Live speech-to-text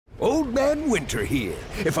Old Man Winter here.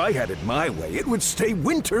 If I had it my way, it would stay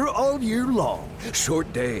winter all year long.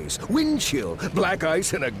 Short days, wind chill, black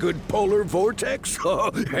ice, and a good polar vortex.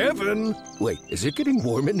 Oh, heaven. Wait, is it getting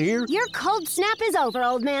warm in here? Your cold snap is over,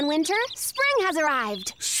 Old Man Winter. Spring has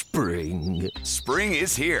arrived. Spring. Spring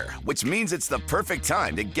is here, which means it's the perfect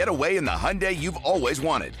time to get away in the Hyundai you've always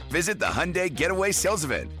wanted. Visit the Hyundai Getaway Sales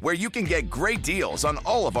Event, where you can get great deals on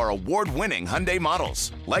all of our award-winning Hyundai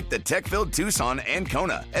models, like the tech-filled Tucson and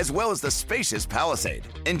Kona, as well as the spacious Palisade.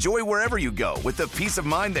 Enjoy wherever you go with the peace of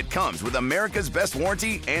mind that comes with America's best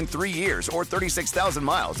warranty and 3 years or 36,000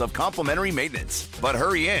 miles of complimentary maintenance. But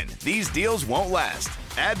hurry in, these deals won't last.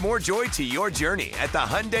 Add more joy to your journey at the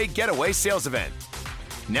Hyundai Getaway Sales Event.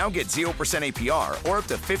 Now get 0% APR or up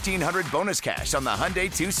to $1,500 bonus cash on the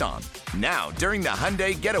Hyundai Tucson. Now, during the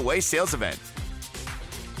Hyundai Getaway Sales Event.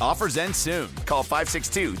 Offers end soon. Call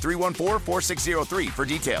 562-314-4603 for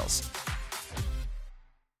details.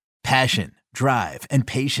 Passion, drive, and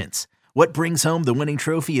patience. What brings home the winning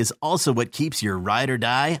trophy is also what keeps your ride or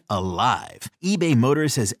die alive. eBay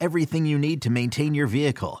Motors has everything you need to maintain your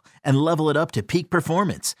vehicle and level it up to peak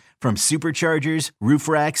performance. From superchargers, roof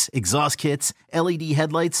racks, exhaust kits, LED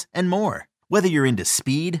headlights, and more. Whether you're into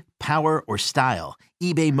speed, power, or style,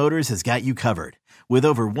 eBay Motors has got you covered. With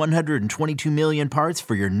over 122 million parts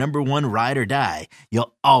for your number one ride or die,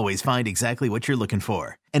 you'll always find exactly what you're looking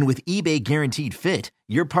for. And with eBay Guaranteed Fit,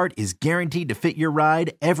 your part is guaranteed to fit your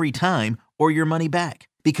ride every time or your money back.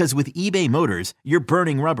 Because with eBay Motors, you're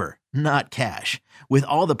burning rubber, not cash. With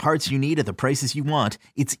all the parts you need at the prices you want,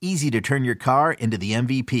 it's easy to turn your car into the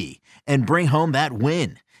MVP and bring home that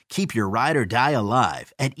win. Keep your ride or die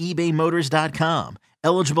alive at ebaymotors.com.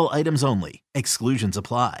 Eligible items only. Exclusions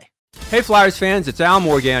apply. Hey Flyers fans, it's Al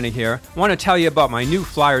Morgana here. I want to tell you about my new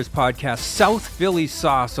Flyers podcast, South Philly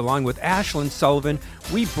Sauce. Along with Ashlyn Sullivan,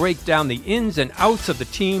 we break down the ins and outs of the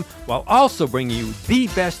team while also bringing you the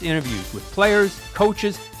best interviews with players,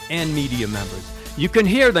 coaches, and media members. You can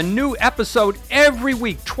hear the new episode every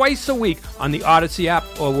week, twice a week, on the Odyssey app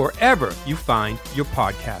or wherever you find your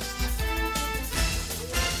podcasts.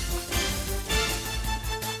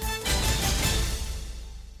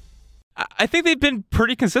 I think they've been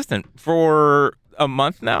pretty consistent for a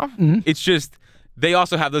month now. Mm-hmm. It's just they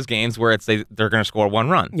also have those games where they're going to score one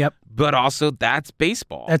run. Yep. But also that's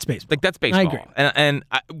baseball. That's baseball. Like that's baseball. I agree. And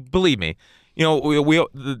believe me, you know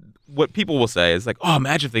what people will say is like, oh,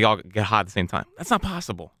 imagine if they all get hot at the same time. That's not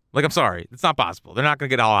possible. Like, I'm sorry, it's not possible. They're not going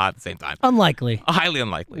to get all hot at the same time. Unlikely. Highly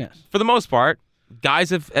unlikely. Yes. For the most part, guys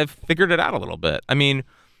have figured it out a little bit. I mean,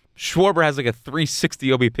 Schwarber has like a 360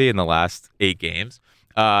 OBP in the last 8 games.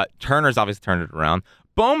 Turner's obviously turned it around.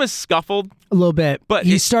 Bohm has scuffled a little bit, but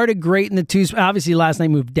he started great in the twos. Obviously, last night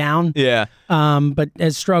moved down. Yeah. But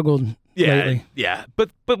has struggled lately. Yeah.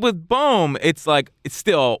 But with Bohm, it's like it's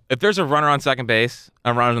still if there's a runner on second base,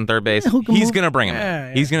 a runner on third base, he's gonna bring him in.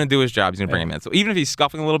 Yeah. He's gonna do his job. He's gonna bring him in. So even if he's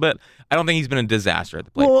scuffling a little bit, I don't think he's been a disaster at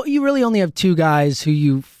the plate. Well, you really only have 2 guys who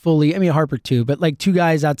you fully. I mean, Harper too, but like 2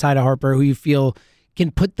 guys outside of Harper who you feel can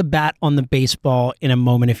put the bat on the baseball in a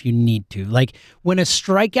moment if you need to. Like when a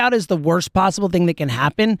strikeout is the worst possible thing that can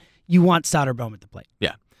happen, you want Sauter Bohm at the plate.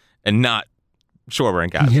 Yeah, and not Schwarber and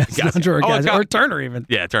guys. Yes, not Schwarber guys or Turner even.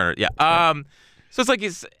 Yeah, Turner. Yeah. So it's like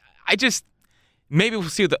I just maybe we'll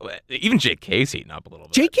see. Even Jake Cave's heating up a little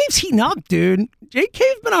bit. Jake Cave's heating up, dude. Jake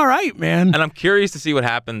Cave's been all right, man. And I'm curious to see what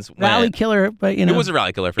happens. Rally killer, but you know it was a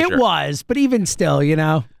rally killer for sure. It was, but even still, you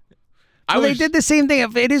know. Well, they did the same thing.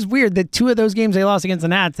 It is weird that 2 of those games they lost against the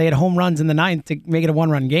Nats, they had home runs in the 9th to make it a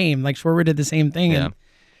 1-run game. Like Schwarber did the same thing. Yeah. And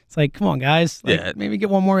it's like, come on, guys. Like, maybe get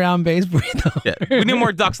one more out on base. Yeah. We need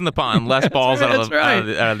more ducks in the pond, less balls out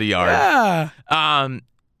of the yard. Yeah. And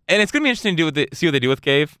it's going to be interesting to see what they do with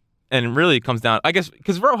Cave. And really it comes down, I guess,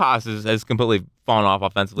 because Rojas has completely fallen off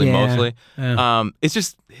offensively mostly. Yeah. It's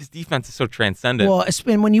just his defense is so transcendent. Well,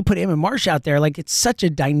 and when you put him and Marsh out there, like it's such a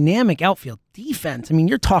dynamic outfield defense. I mean,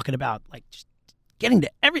 you're talking about like just getting to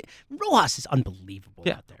every. Rojas is unbelievable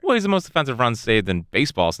out there. Well, he's the most offensive runs saved in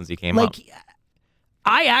baseball since he came up.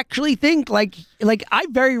 I actually think like I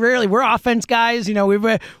very rarely we're offense guys. You know, we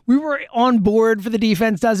were on board for the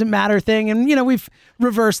defense doesn't matter thing, and you know we've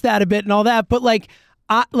reversed that a bit and all that. But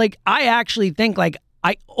I actually think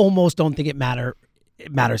I almost don't think it matters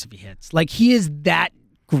if he hits. Like he is that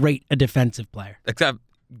great a defensive player. Except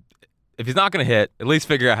if he's not going to hit, at least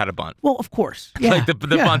figure out how to bunt. Well, of course. Yeah. Like the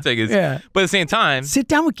bunting is. Yeah. But at the same time, sit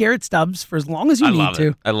down with Garrett Stubbs for as long as you need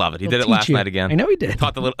to. I love it. He did it last night again. I know he did.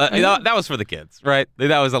 Taught the little. That was for the kids, right?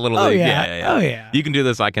 That was a little. Oh yeah. Oh yeah. You can do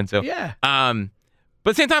this. I can too. Yeah. But at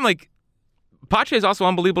the same time, like Pache is also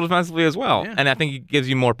unbelievable defensively as well, and I think he gives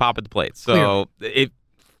you more pop at the plate. So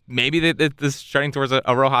maybe this is trending towards a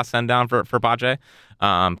Rojas send down for Pache,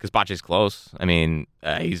 because Pache's close. I mean,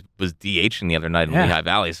 he was DHing the other night in Lehigh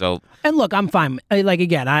Valley. So, and look, I'm fine.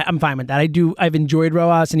 I'm fine with that. I've enjoyed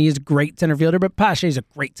Rojas, and he is a great center fielder, but Pache is a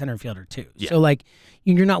great center fielder too. Yeah. So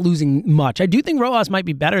you're not losing much. I do think Rojas might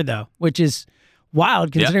be better though, which is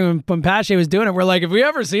wild considering when Pache was doing it, we're like, have we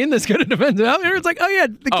ever seen this good a defensive outfielder? It's like, oh yeah,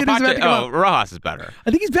 the kid is about to come up. Rojas is better. I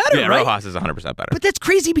think he's better, yeah, right? Rojas is 100% better. But that's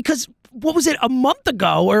crazy because what was it, a month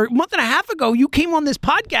ago or a month and a half ago, you came on this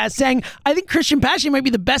podcast saying, I think Christian Pache might be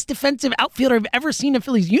the best defensive outfielder I've ever seen in a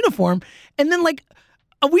Phillies uniform. And then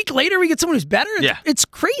a week later, we get someone who's better? It's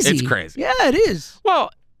crazy. It's crazy. Yeah, it is. Well,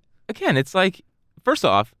 again, it's like, first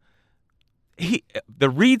off, the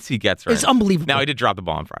reads he gets right. It's unbelievable. Now he did drop the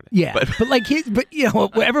ball on Friday. Yeah, but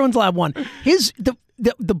everyone's allowed one.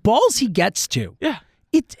 The balls he gets to. Yeah,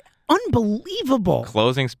 it's unbelievable.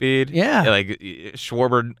 Closing speed. Yeah, like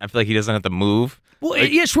Schwarber, I feel like he doesn't have to move. Well,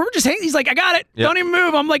 Schwarber just hangs. He's like, I got it. Don't even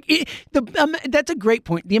move. I'm like, that's a great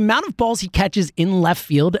point. The amount of balls he catches in left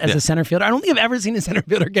field as a center fielder, I don't think I've ever seen a center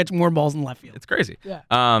fielder catch more balls in left field. It's crazy. Yeah.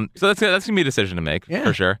 So that's gonna be a decision to make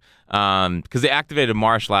for sure. Because they activated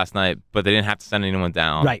Marsh last night, but they didn't have to send anyone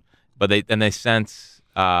down. Right. But they sent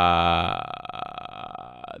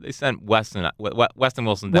Weston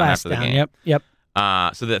Wilson down after the game. Yep.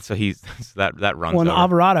 So that runs. Well, and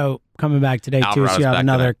Alvarado coming back today too, so you have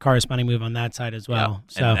another today. Corresponding move on that side as well.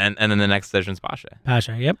 Yep. So and then the next decision's Pache.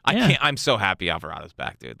 Yep. I'm so happy Alvarado's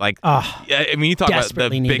back, dude. I mean, you talk about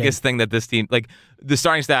the biggest thing that this team, the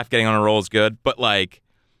starting staff getting on a roll is good, but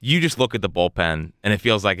you just look at the bullpen and it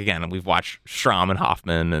feels like, again, we've watched Schramm and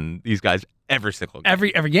Hoffman and these guys every single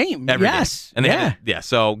game. Every game. Yes. Game. And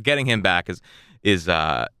so getting him back is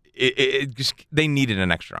just, they needed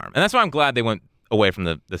an extra arm. And that's why I'm glad they went away from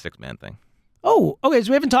the 6-man thing. Oh, okay.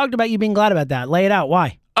 So we haven't talked about you being glad about that. Lay it out.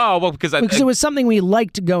 Why? Oh, well, because it was something we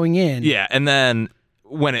liked going in. Yeah, and then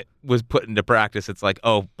when it was put into practice, it's like,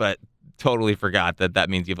 oh, but totally forgot that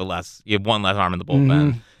means you have one less arm in the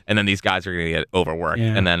bullpen, and then these guys are going to get overworked.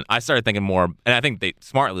 Yeah. And then I started thinking more, and I think they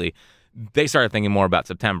started thinking more about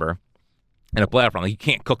September. In a playoff run, you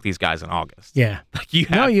can't cook these guys in August. Yeah,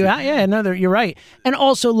 you're right. And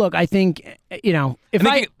also, look, I think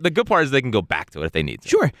the good part is they can go back to it if they need to.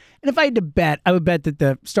 Sure. And if I had to bet, I would bet that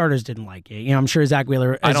the starters didn't like it. I'm sure Zach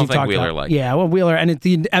Wheeler. I don't think Wheeler liked it. Yeah, well, Wheeler, and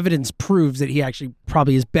the evidence proves that he actually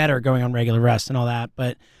probably is better going on regular rest and all that.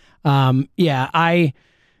 But do you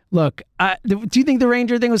think the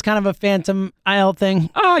Ranger thing was kind of a phantom IL thing?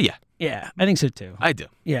 Oh yeah. Yeah, I think so too. I do.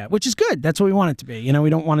 Yeah, which is good. That's what we want it to be. We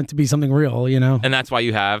don't want it to be something real, And that's why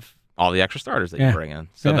you have all the extra starters that you bring in,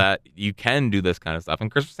 so that you can do this kind of stuff. And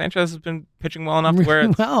Chris Sanchez has been pitching well enough where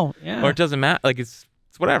it doesn't matter. It's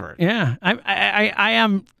whatever. Yeah, I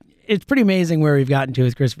am. It's pretty amazing where we've gotten to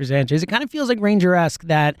with Christopher Sanchez. It kind of feels like Ranger-esque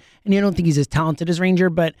that, and I don't think he's as talented as Ranger,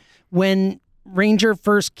 but when Ranger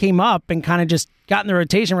first came up and kind of just got in the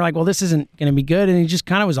rotation, we're like, well, this isn't going to be good. And he just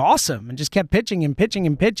kind of was awesome and just kept pitching and pitching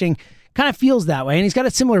and pitching. Kind of feels that way. And he's got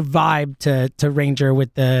a similar vibe to Ranger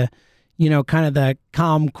with the, kind of the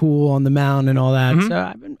calm, cool on the mound and all that. Mm-hmm.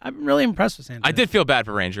 So I've been really impressed with Sanchez. I did feel bad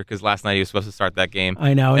for Ranger because last night he was supposed to start that game.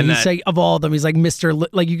 I know. And he's like, of all of them, he's like Mr.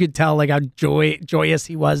 You could tell how joyous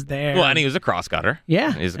he was there. Well, and he was a cross cutter.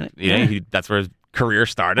 Yeah. That's where his career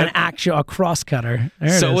started. A cross cutter.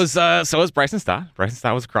 So was Bryson Stott. Bryson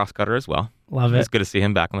Stott was a cross cutter as well. Love it. It's good to see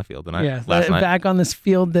him back on the field tonight. Yeah, last night. Back on this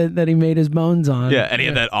field that he made his bones on. Yeah, and he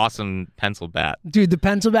had that awesome pencil bat. Dude, the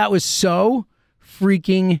pencil bat was so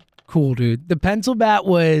freaking cool, dude. The pencil bat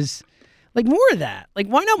was more of that.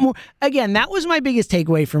 Why not more? Again, that was my biggest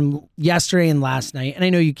takeaway from yesterday and last night. And I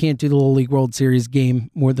know you can't do the Little League World Series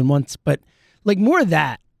game more than once, but more of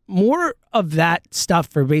that. More of that stuff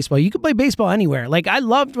for baseball. You could play baseball anywhere. I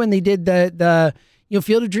loved when they did the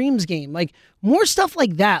Field of Dreams game. More stuff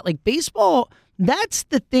like that. Baseball, that's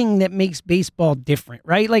the thing that makes baseball different,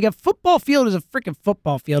 right? A football field is a freaking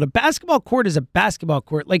football field. A basketball court is a basketball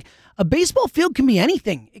court. A baseball field can be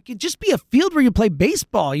anything. It could just be a field where you play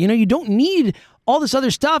baseball. You don't need all this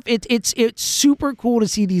other stuff. It's super cool to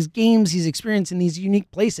see these games, these experiences in these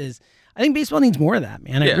unique places. I think baseball needs more of that,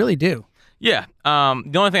 man. I really do. Yeah. The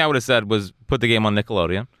only thing I would have said was put the game on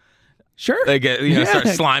Nickelodeon. Sure. Start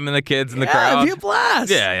sliming the kids in the crowd. It'd be a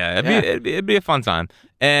blast. Yeah. It'd be a fun time.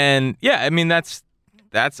 And I mean that's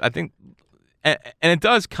I think, and it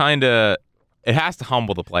does kind of, it has to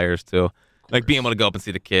humble the players too, being able to go up and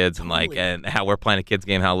see the kids and how we're playing a kids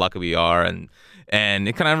game, how lucky we are, and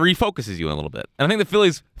it kind of refocuses you a little bit. And I think the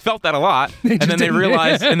Phillies felt that a lot, and then they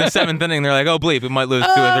realized in the 7th inning they're like, oh bleep, we might lose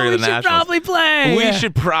 2 or 3 of the Nationals. We should probably play. We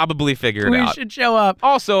should probably figure it out. We should show up.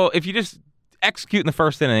 Also, if you just execute in the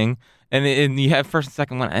first inning and you have first and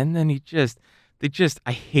second one, and then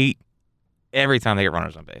I hate every time they get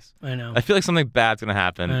runners on base. I know. I feel like something bad's gonna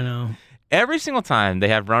happen. I know. Every single time they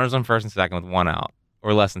have runners on first and second with 1 out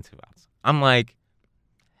or less than 2 outs, I'm like,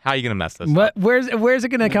 how are you gonna mess this up? Where's it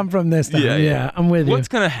gonna come from this time? Yeah, I'm with you. What's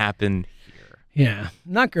gonna happen here? Yeah,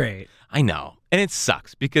 not great. I know, and it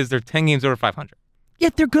sucks because they're 10 games over 500.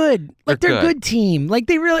 Yet they're good. Like they're a good team. Like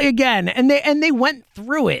they really and they went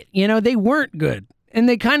through it. They weren't good. And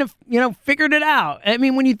they kind of, figured it out. I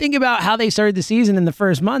mean, when you think about how they started the season in the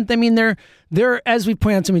first month, I mean, they're as we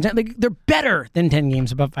point out so many times, like, they're better than 10 games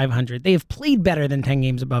above 500. They have played better than 10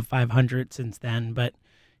 games above 500 since then. But,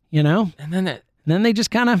 and then they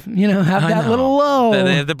just kind of, have that little low.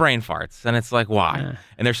 They have the brain farts, and it's like, why? Yeah.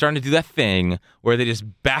 And they're starting to do that thing where they just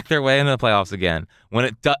back their way into the playoffs again. When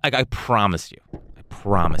it does, like, I promise you,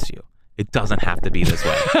 it doesn't have to be this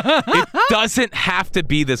way. It doesn't have to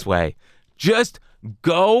be this way. Just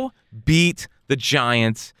go beat the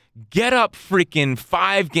Giants, get up freaking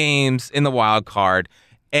 5 games in the wild card,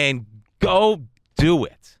 and go do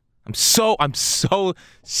it. I'm so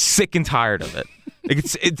sick and tired of it.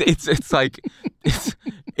 It's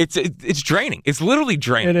draining. It's literally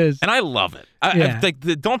draining. It is, and I love it.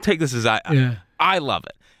 Don't take this as I love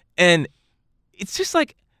it, and it's just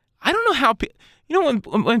like I don't know how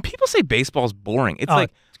when people say baseball's boring, it's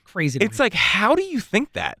like it's crazy. It's like, how do you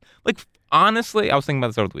think that? Like, honestly, I was thinking about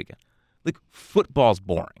this over the weekend. Like, football's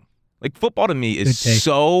boring. Like, football to me is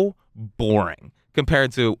so boring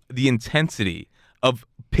compared to the intensity of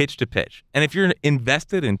pitch to pitch. And if you're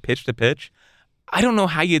invested in pitch to pitch, I don't know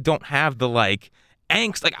how you don't have the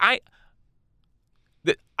angst. Like,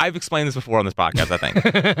 I've explained this before on this podcast, I think.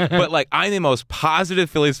 But I'm the most positive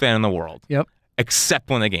Phillies fan in the world. Yep. Except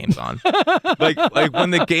when the game's on. like when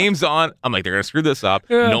the game's on, I'm like, they're going to screw this up.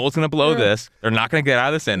 Noel's going to blow this. They're not going to get out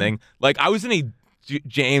of this inning. Like, I was in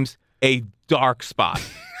a dark spot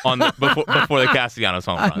before the Castellanos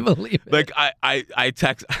home run. I believe it. Like, I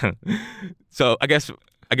text. So I guess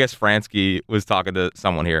Fransky was talking to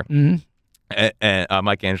someone here, and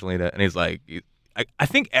Mike Angelina, and he's like, I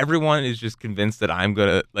think everyone is just convinced that I'm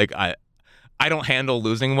going to, I don't handle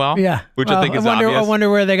losing well. Yeah, which I think is obvious. I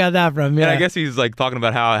wonder where they got that from. Yeah, and I guess he's talking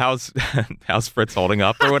about how's Fritz holding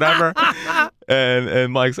up or whatever.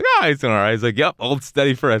 and Mike's like, he's doing all right. He's like, yep, old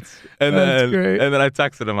steady Fritz. And That's great. And then I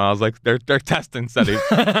texted him. I was like, they're testing steady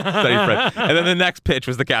Fritz. And then the next pitch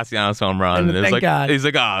was the Castellanos home run. And it was thank God. He's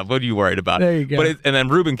like, what are you worried about? There you go. And then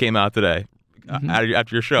Ruben came out today.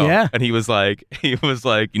 After your show, and he was like, you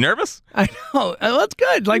nervous? I know. That's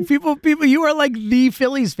good. Like people, you are like the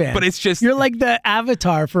Phillies fan. But it's just you're like the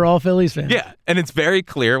avatar for all Phillies fans. Yeah, and it's very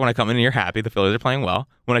clear when I come in here happy the Phillies are playing well.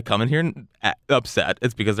 When I come in here upset,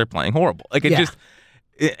 it's because they're playing horrible. Like it just.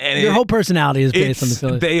 Your whole personality is based on the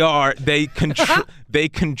Phillies. They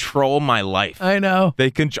control my life. I know.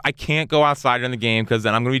 I can't go outside during the game because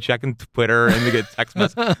then I'm going to be checking Twitter and they get text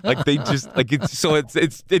messages.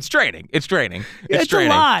 It's draining. It's draining. It's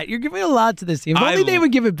draining. A lot. You're giving a lot to this team. If only they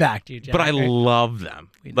would give it back to you, Jack. But I love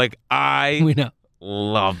them. We know.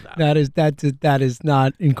 Love them. That is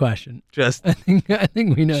not in question. Just I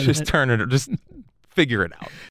think we know. Just turn it. Just figure it out.